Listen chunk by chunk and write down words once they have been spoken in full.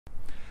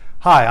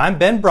Hi, I'm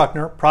Ben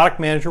Bruckner, Product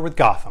Manager with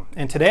Gotham,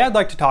 and today I'd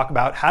like to talk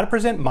about how to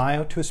present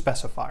MYO to a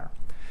specifier.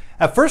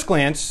 At first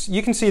glance,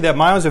 you can see that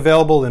MYO is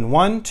available in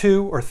 1,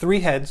 2, or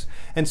 3 heads,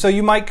 and so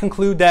you might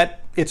conclude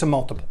that it's a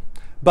multiple.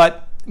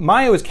 But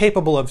MYO is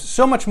capable of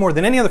so much more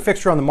than any other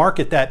fixture on the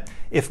market that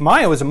if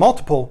MYO is a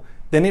multiple,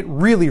 then it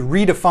really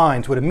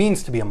redefines what it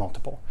means to be a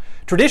multiple.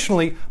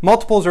 Traditionally,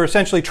 multiples are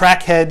essentially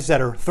track heads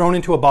that are thrown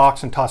into a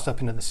box and tossed up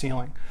into the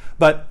ceiling.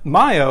 But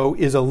MYO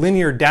is a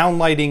linear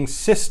downlighting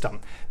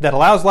system that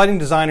allows lighting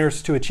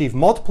designers to achieve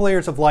multiple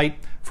layers of light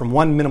from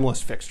one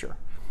minimalist fixture.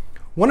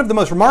 One of the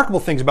most remarkable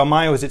things about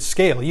MYO is its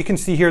scale. You can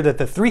see here that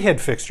the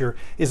 3-head fixture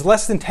is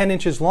less than 10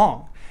 inches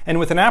long, and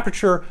with an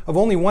aperture of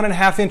only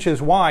 1.5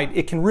 inches wide,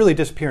 it can really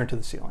disappear into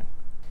the ceiling.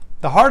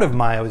 The heart of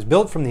MYO is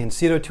built from the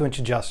Incedo 2-inch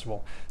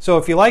adjustable, so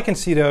if you like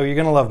Incedo, you're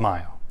going to love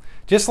MYO.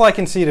 Just like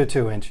Incedo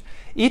 2-inch,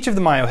 each of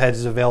the MYO heads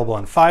is available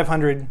in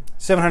 500,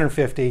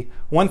 750,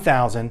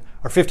 1000,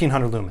 or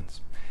 1500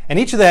 lumens. And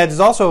each of the heads is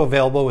also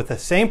available with the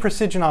same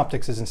precision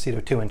optics as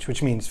Incedo 2-inch,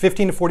 which means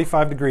 15 to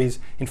 45 degrees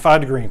in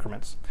 5-degree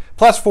increments,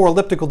 plus 4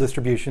 elliptical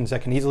distributions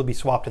that can easily be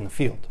swapped in the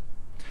field.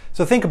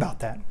 So think about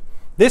that.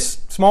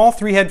 This small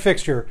 3-head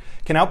fixture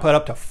can output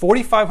up to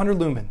 4500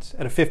 lumens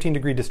at a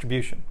 15-degree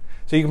distribution.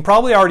 So you can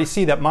probably already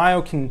see that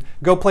MYO can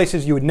go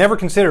places you would never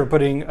consider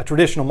putting a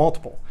traditional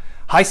multiple.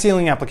 High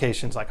ceiling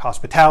applications like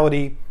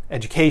hospitality,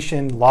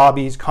 education,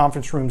 lobbies,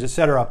 conference rooms,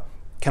 etc.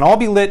 can all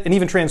be lit and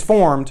even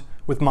transformed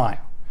with MYO.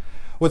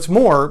 What's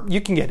more, you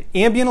can get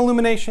ambient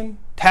illumination,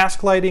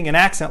 task lighting, and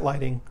accent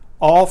lighting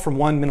all from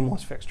one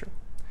minimalist fixture.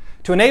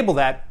 To enable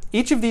that,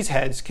 each of these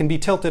heads can be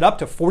tilted up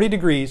to 40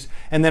 degrees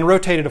and then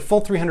rotated a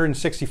full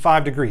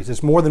 365 degrees.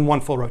 It's more than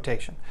one full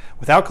rotation,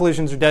 without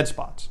collisions or dead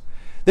spots.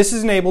 This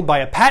is enabled by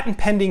a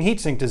patent-pending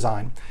heatsink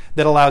design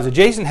that allows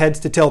adjacent heads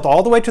to tilt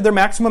all the way to their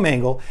maximum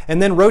angle and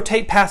then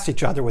rotate past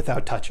each other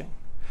without touching.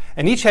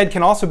 And each head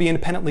can also be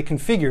independently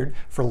configured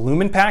for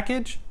lumen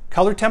package,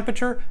 color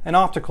temperature, and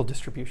optical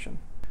distribution.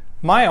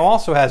 MYO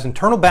also has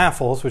internal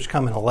baffles which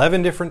come in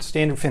 11 different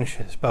standard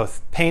finishes,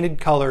 both painted,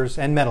 colors,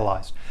 and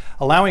metallized,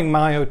 allowing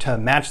MYO to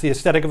match the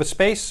aesthetic of a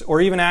space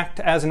or even act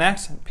as an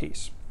accent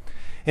piece.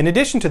 In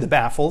addition to the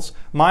baffles,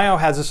 MYO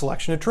has a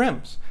selection of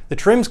trims. The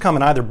trims come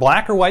in either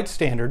black or white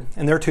standard,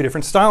 and there are 2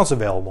 different styles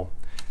available.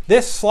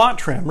 This slot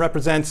trim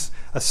represents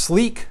a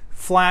sleek,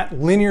 flat,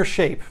 linear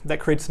shape that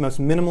creates the most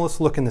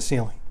minimalist look in the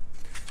ceiling.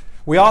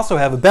 We also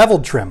have a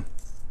beveled trim.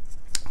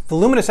 The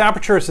luminous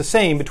aperture is the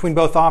same between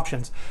both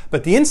options,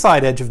 but the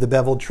inside edge of the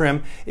beveled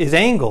trim is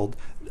angled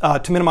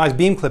to minimize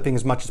beam clipping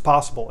as much as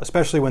possible,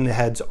 especially when the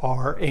heads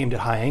are aimed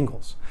at high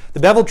angles. The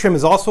beveled trim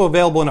is also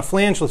available in a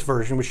flangeless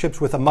version, which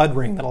ships with a mud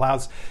ring that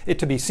allows it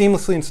to be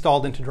seamlessly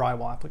installed into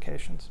drywall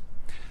applications.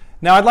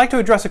 Now, I'd like to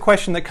address a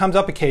question that comes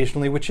up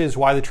occasionally, which is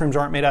why the trims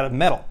aren't made out of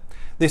metal.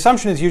 The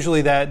assumption is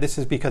usually that this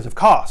is because of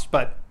cost,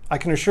 but I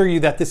can assure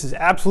you that this is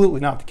absolutely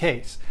not the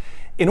case.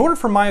 In order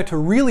for MYO to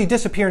really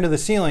disappear into the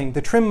ceiling,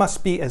 the trim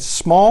must be as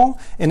small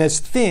and as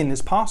thin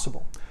as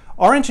possible.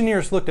 Our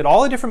engineers looked at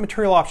all the different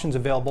material options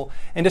available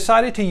and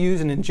decided to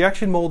use an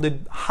injection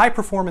molded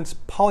high-performance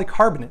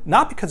polycarbonate,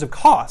 not because of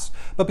cost,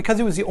 but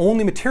because it was the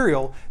only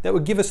material that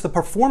would give us the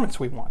performance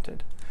we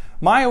wanted.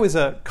 MYO is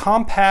a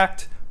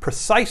compact,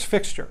 precise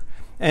fixture,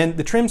 and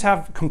the trims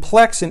have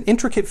complex and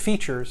intricate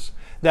features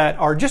that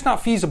are just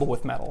not feasible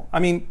with metal. I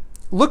mean,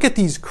 look at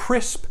these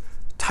crisp,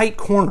 tight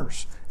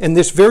corners and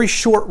this very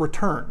short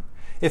return.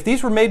 If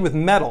these were made with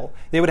metal,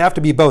 they would have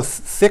to be both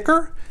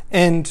thicker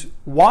and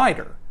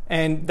wider,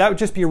 and that would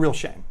just be a real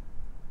shame.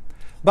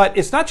 But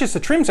it's not just the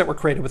trims that were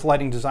created with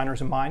lighting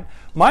designers in mind.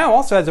 MYO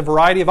also has a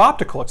variety of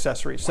optical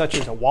accessories, such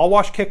as a wall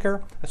wash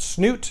kicker, a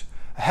snoot,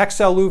 a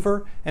hexcel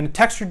louver, and a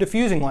textured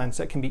diffusing lens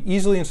that can be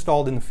easily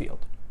installed in the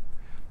field.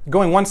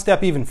 Going one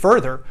step even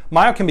further,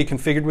 MYO can be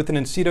configured with an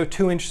Incedo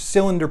 2-inch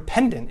cylinder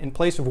pendant in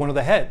place of one of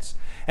the heads.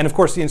 And of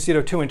course, the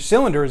Incedo 2-inch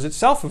cylinder is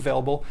itself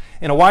available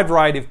in a wide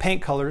variety of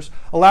paint colors,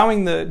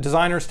 allowing the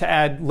designers to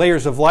add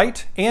layers of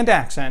light and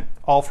accent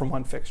all from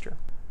one fixture.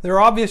 There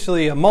are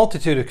obviously a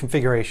multitude of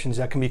configurations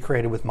that can be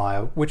created with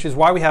MYO, which is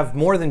why we have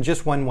more than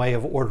just one way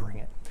of ordering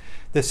it.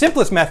 The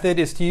simplest method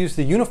is to use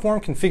the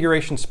uniform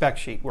configuration spec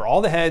sheet, where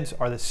all the heads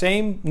are the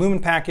same lumen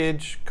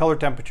package, color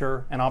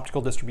temperature, and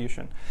optical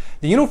distribution.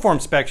 The uniform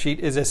spec sheet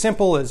is as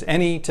simple as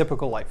any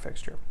typical light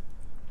fixture.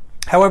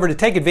 However, to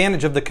take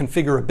advantage of the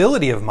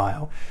configurability of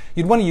MYO,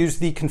 you'd want to use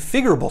the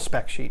configurable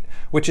spec sheet,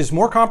 which is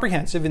more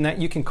comprehensive in that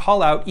you can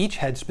call out each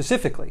head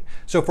specifically.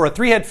 So for a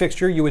 3-head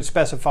fixture, you would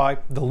specify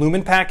the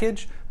lumen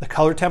package, the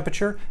color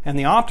temperature, and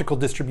the optical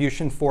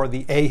distribution for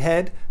the A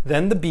head,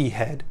 then the B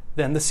head,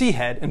 then the C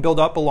head, and build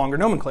up a longer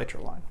nomenclature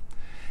line.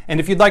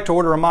 And if you'd like to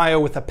order a MYO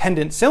with a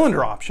pendant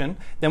cylinder option,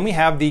 then we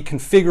have the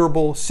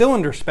configurable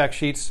cylinder spec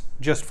sheets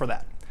just for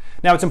that.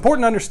 Now, it's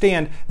important to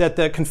understand that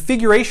the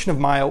configuration of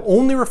MYO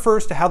only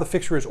refers to how the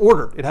fixture is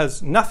ordered. It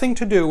has nothing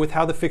to do with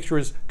how the fixture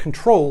is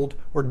controlled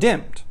or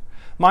dimmed.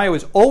 MYO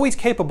is always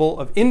capable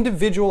of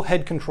individual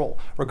head control,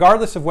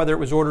 regardless of whether it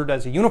was ordered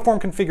as a uniform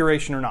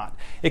configuration or not.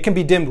 It can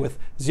be dimmed with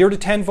 0 to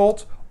 10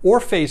 volts or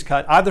phase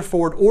cut, either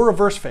forward or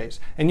reverse phase.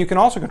 And you can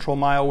also control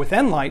MYO with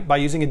N-Light by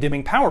using a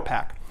dimming power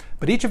pack.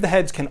 But each of the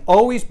heads can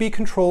always be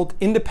controlled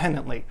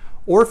independently,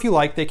 or if you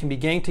like, they can be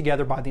gained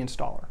together by the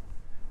installer.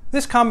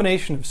 This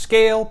combination of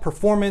scale,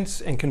 performance,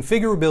 and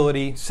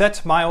configurability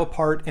sets MYO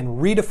apart and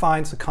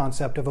redefines the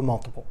concept of a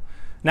multiple.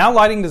 Now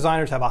lighting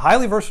designers have a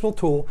highly versatile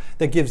tool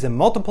that gives them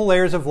multiple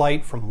layers of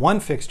light from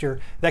one fixture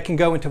that can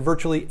go into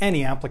virtually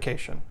any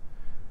application.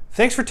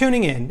 Thanks for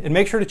tuning in, and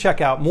make sure to check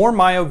out more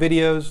MYO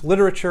videos,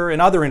 literature,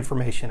 and other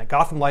information at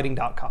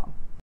gothamlighting.com.